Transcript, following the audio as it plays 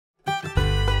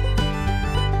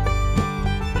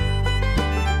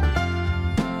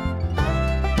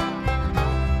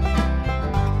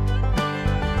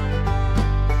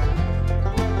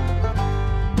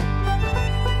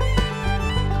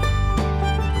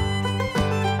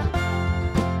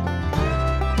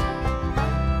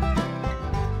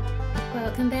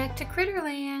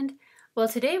Well,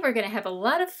 today we're going to have a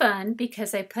lot of fun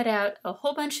because I put out a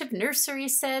whole bunch of nursery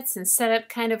sets and set up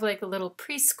kind of like a little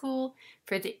preschool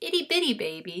for the itty bitty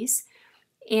babies.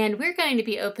 And we're going to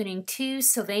be opening two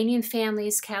Sylvanian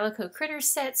Families Calico Critters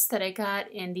sets that I got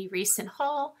in the recent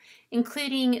haul,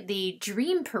 including the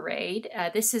Dream Parade.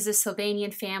 This is a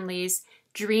Sylvanian Families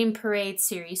Dream Parade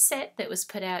series set that was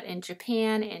put out in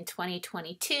Japan in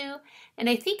 2022. And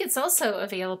I think it's also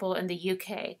available in the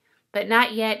UK, but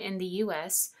not yet in the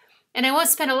US. And I won't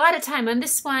spend a lot of time on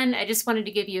this one. I just wanted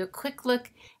to give you a quick look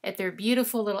at their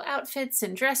beautiful little outfits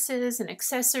and dresses and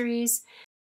accessories.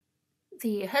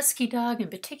 The husky dog in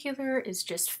particular is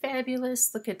just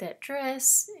fabulous. Look at that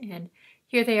dress. And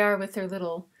here they are with their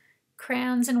little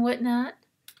crowns and whatnot.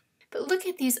 But look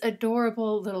at these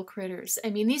adorable little critters. I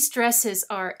mean, these dresses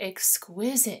are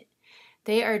exquisite.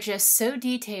 They are just so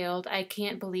detailed, I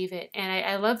can't believe it. And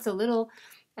I love the little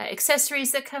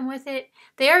accessories that come with it.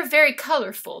 They are very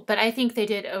colorful, but I think they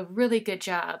did a really good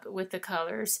job with the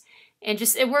colors. And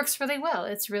just, it works really well.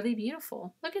 It's really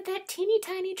beautiful. Look at that teeny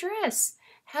tiny dress.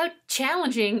 How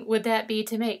challenging would that be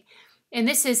to make? And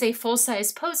this is a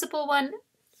full-size posable one.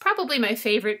 Probably my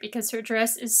favorite because her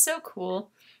dress is so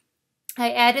cool.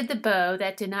 I added the bow.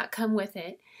 That did not come with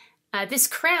it. This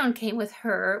crown came with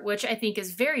her, which I think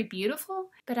is very beautiful,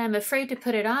 but I'm afraid to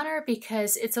put it on her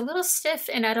because it's a little stiff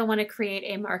and I don't want to create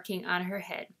a marking on her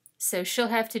head. So she'll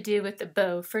have to do with the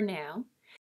bow for now.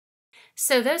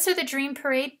 So those are the Dream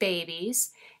Parade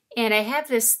babies, and I have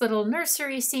this little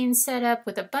nursery scene set up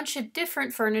with a bunch of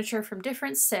different furniture from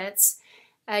different sets.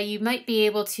 You might be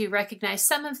able to recognize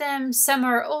some of them. Some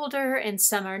are older and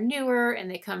some are newer, and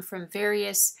they come from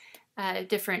various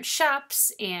different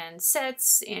shops and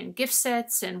sets and gift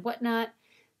sets and whatnot.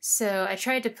 So I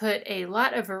tried to put a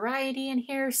lot of variety in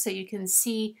here so you can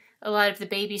see a lot of the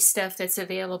baby stuff that's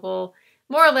available,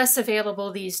 more or less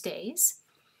available these days.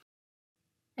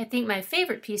 I think my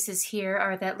favorite pieces here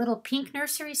are that little pink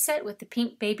nursery set with the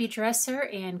pink baby dresser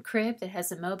and crib that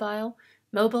has a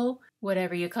mobile,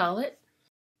 whatever you call it.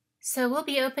 So we'll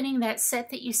be opening that set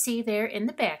that you see there in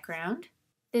the background.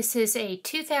 This is a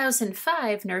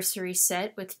 2005 nursery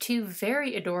set with two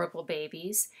very adorable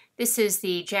babies. This is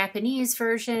the Japanese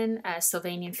version,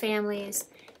 Sylvanian Families,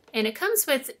 and it comes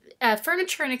with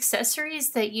furniture and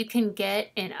accessories that you can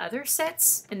get in other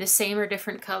sets in the same or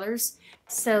different colors.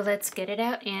 So let's get it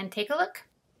out and take a look.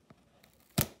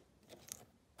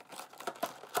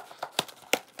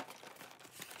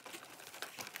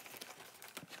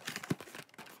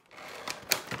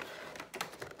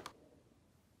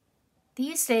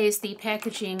 These days, the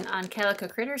packaging on Calico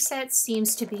Critter sets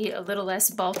seems to be a little less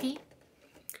bulky.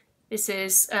 This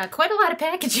is quite a lot of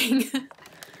packaging.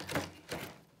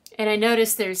 And I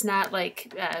noticed there's not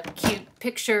like cute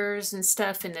pictures and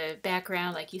stuff in the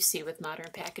background like you see with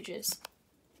modern packages.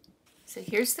 So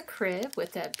here's the crib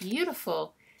with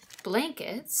beautiful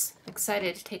blankets.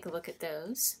 Excited to take a look at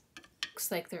those.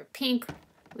 Looks like they're pink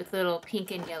with little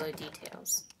pink and yellow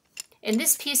details. In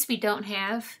this piece we don't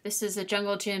have. This is a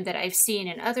jungle gym that I've seen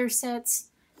in other sets.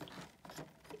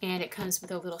 And it comes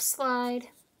with a little slide.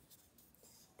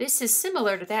 This is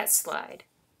similar to that slide,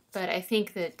 but I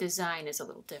think the design is a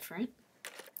little different.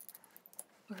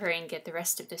 We'll hurry and get the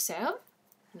rest of this out,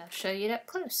 and I'll show you it up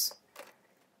close.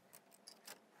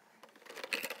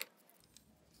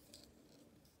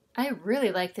 I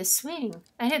really like this swing.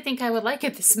 I didn't think I would like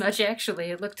it this much,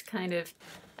 actually. It looked kind of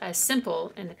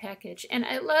simple in the package. And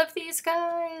I love these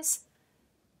guys.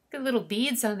 The little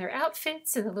beads on their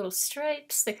outfits and the little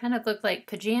stripes. They kind of look like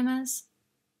pajamas.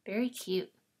 Very cute.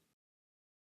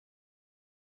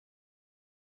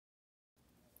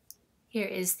 Here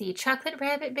is the chocolate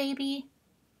rabbit baby.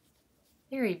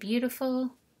 Very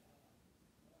beautiful.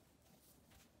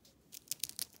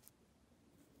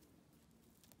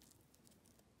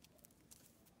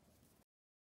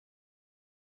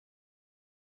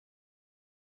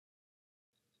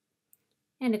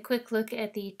 And a quick look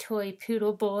at the toy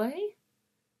poodle boy.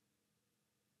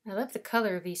 I love the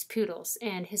color of these poodles,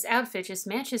 and his outfit just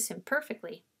matches him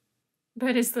perfectly.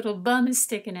 But his little bum is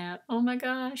sticking out. Oh my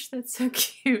gosh, that's so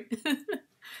cute.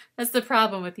 That's the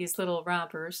problem with these little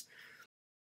rompers.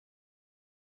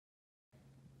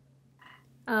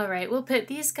 Alright, we'll put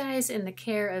these guys in the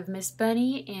care of Miss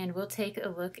Bunny, and we'll take a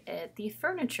look at the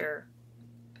furniture.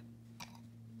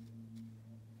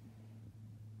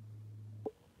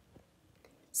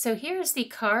 So here's the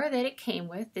car that it came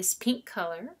with, this pink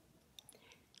color.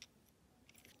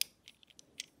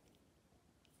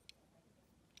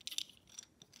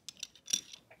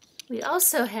 We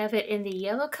also have it in the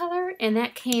yellow color, and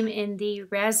that came in the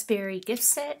raspberry gift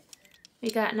set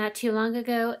we got not too long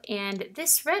ago, and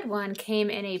this red one came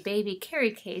in a baby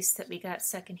carry case that we got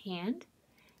secondhand.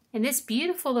 And this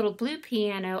beautiful little blue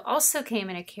piano also came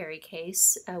in a carry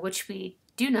case, which we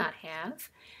do not have.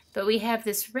 But we have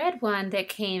this red one that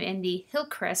came in the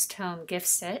Hillcrest Home gift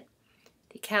set,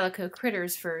 the Calico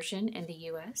Critters version in the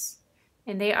US.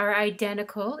 And they are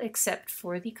identical except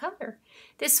for the color.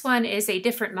 This one is a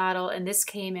different model, and this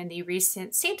came in the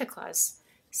recent Santa Claus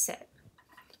set.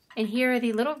 And here are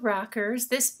the little rockers.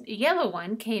 This yellow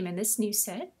one came in this new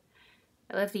set.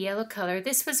 I love the yellow color.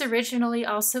 This was originally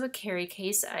also a carry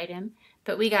case item,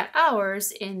 but we got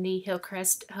ours in the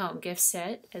Hillcrest Home gift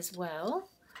set as well.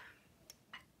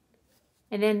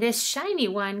 And then this shiny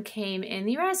one came in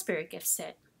the raspberry gift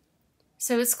set.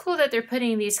 So it's cool that they're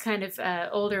putting these kind of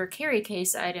older carry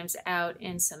case items out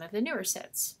in some of the newer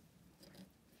sets.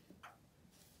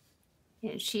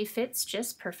 And she fits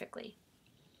just perfectly.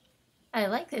 I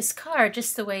like this car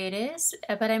just the way it is,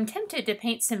 but I'm tempted to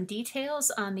paint some details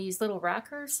on these little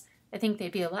rockers. I think they'd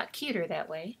be a lot cuter that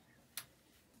way.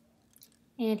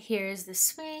 And here's the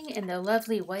swing in the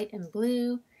lovely white and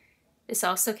blue. This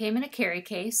also came in a carry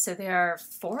case, so there are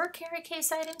 4 carry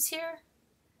case items here.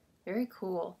 Very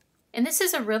cool. And this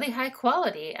is a really high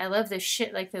quality. I love the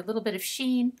like the little bit of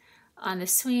sheen on the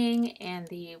swing and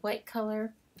the white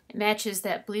color. It matches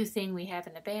that blue thing we have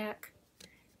in the back.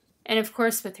 And of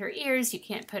course with her ears, you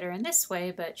can't put her in this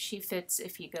way, but she fits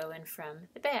if you go in from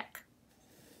the back.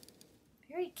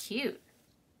 Very cute.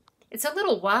 It's a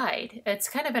little wide. It's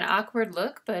kind of an awkward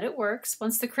look, but it works.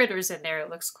 Once the critter's in there, it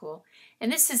looks cool. And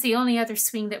this is the only other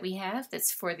swing that we have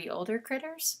that's for the older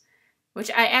critters,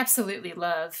 which I absolutely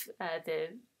love,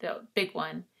 the big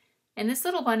one. And this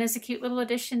little one is a cute little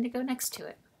addition to go next to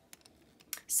it.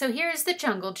 So here's the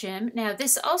jungle gym. Now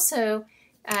this also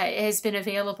has been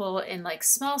available in like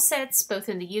small sets, both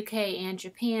in the UK and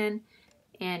Japan.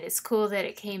 And it's cool that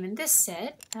it came in this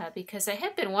set because I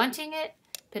have been wanting it,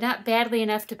 but not badly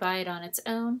enough to buy it on its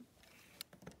own.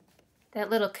 That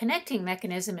little connecting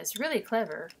mechanism is really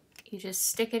clever. You just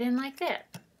stick it in like that.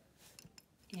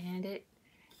 And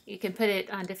you can put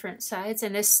it on different sides,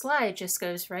 and this slide just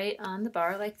goes right on the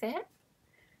bar like that.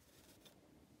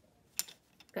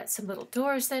 Got some little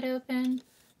doors that open.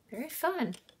 Very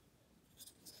fun.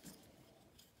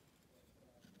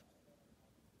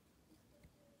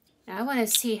 Now I want to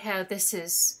see how this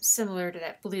is similar to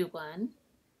that blue one.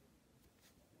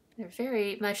 They're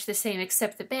very much the same,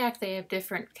 except the back they have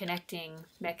different connecting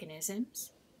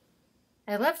mechanisms.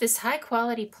 I love this high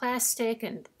quality plastic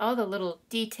and all the little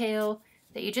detail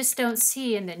that you just don't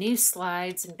see in the new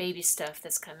slides and baby stuff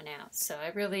that's coming out. So I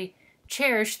really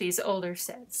cherish these older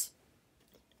sets.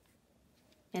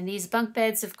 And these bunk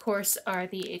beds, of course, are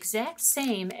the exact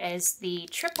same as the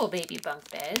triple baby bunk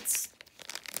beds.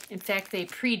 In fact, they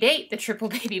predate the triple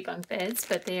baby bunk beds,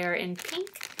 but they are in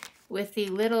pink with the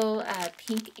little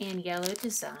pink and yellow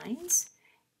designs.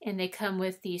 And they come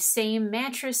with the same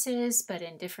mattresses, but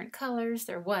in different colors.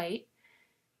 They're white.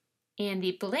 And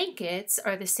the blankets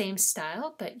are the same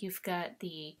style, but you've got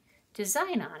the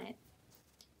design on it.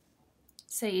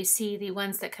 So you see the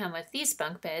ones that come with these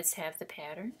bunk beds have the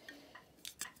pattern.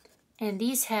 And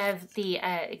these have the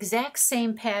exact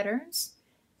same patterns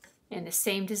and the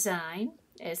same design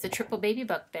as the triple baby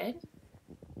bunk bed,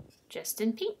 just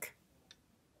in pink.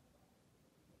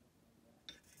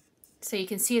 So you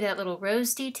can see that little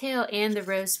rose detail and the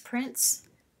rose prints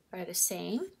are the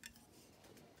same.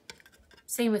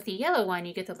 Same with the yellow one,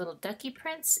 you get the little ducky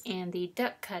prints and the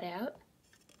duck cutout.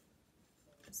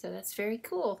 So that's very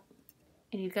cool.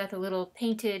 And you've got the little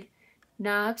painted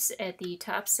knobs at the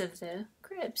tops of the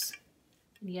cribs,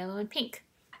 yellow and pink.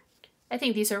 I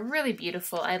think these are really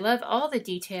beautiful. I love all the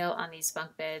detail on these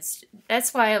bunk beds.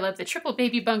 That's why I love the triple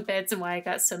baby bunk beds and why I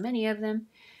got so many of them.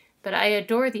 But I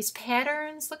adore these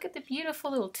patterns. Look at the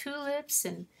beautiful little tulips,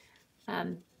 and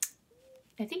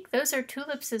I think those are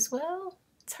tulips as well.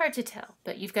 It's hard to tell,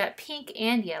 but you've got pink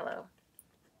and yellow.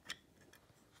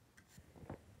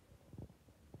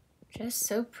 Just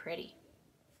so pretty.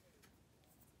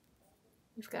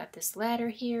 We've got this ladder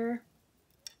here.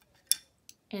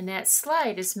 And that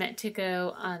slide is meant to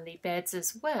go on the beds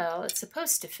as well. It's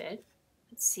supposed to fit.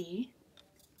 Let's see.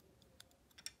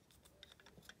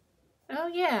 Oh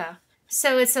yeah.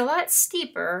 So it's a lot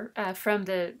steeper from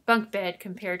the bunk bed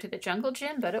compared to the jungle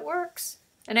gym, but it works.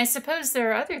 And I suppose there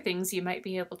are other things you might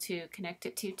be able to connect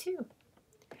it to too.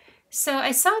 So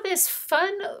I saw this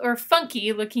fun or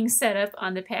funky looking setup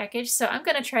on the package, so I'm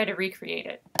going to try to recreate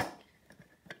it.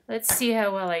 Let's see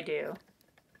how well I do.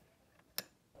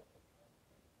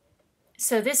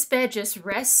 So this bed just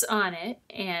rests on it,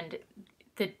 and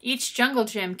each jungle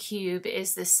gym cube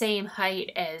is the same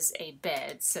height as a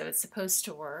bed, so it's supposed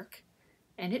to work.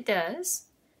 And it does.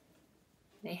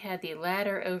 They had the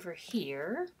ladder over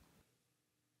here.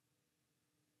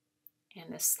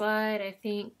 And the slide, I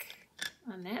think,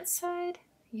 on that side?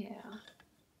 Yeah.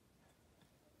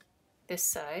 This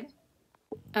side.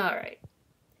 All right.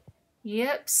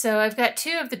 Yep, so I've got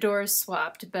 2 of the doors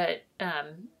swapped, but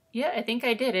yeah, I think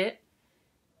I did it.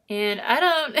 And I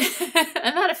don't,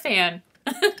 I'm not a fan.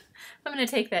 I'm going to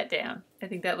take that down. I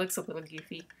think that looks a little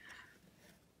goofy.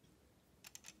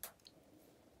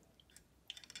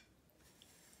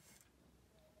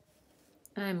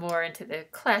 I'm more into the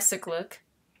classic look.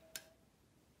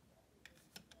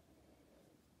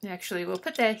 Actually, we'll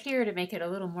put that here to make it a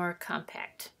little more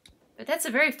compact. But that's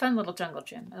a very fun little jungle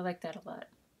gym. I like that a lot.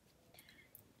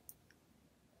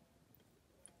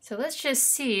 So let's just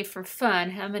see for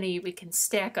fun how many we can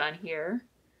stack on here.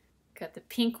 Got the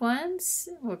pink ones.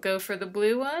 We'll go for the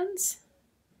blue ones.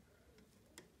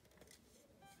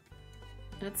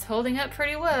 It's holding up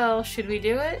pretty well. Should we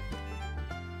do it?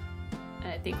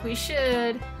 I think we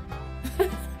should.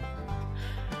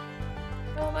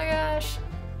 Oh my gosh.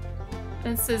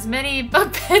 That's as many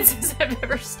bunk beds as I've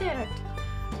ever stacked.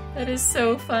 That is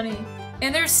so funny.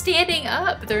 And they're standing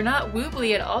up. They're not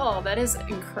wobbly at all. That is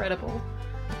incredible.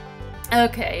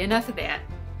 Okay, enough of that.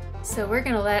 So we're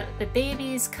gonna let the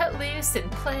babies cut loose and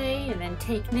play and then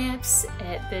take naps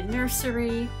at the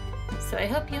nursery. So I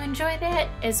hope you enjoy that,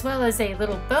 as well as a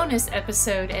little bonus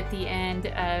episode at the end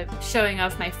showing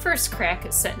off my first crack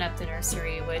at setting up the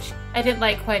nursery, which I didn't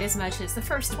like quite as much as the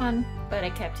first one, but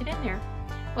I kept it in there.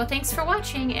 Well, thanks for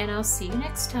watching, and I'll see you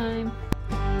next time.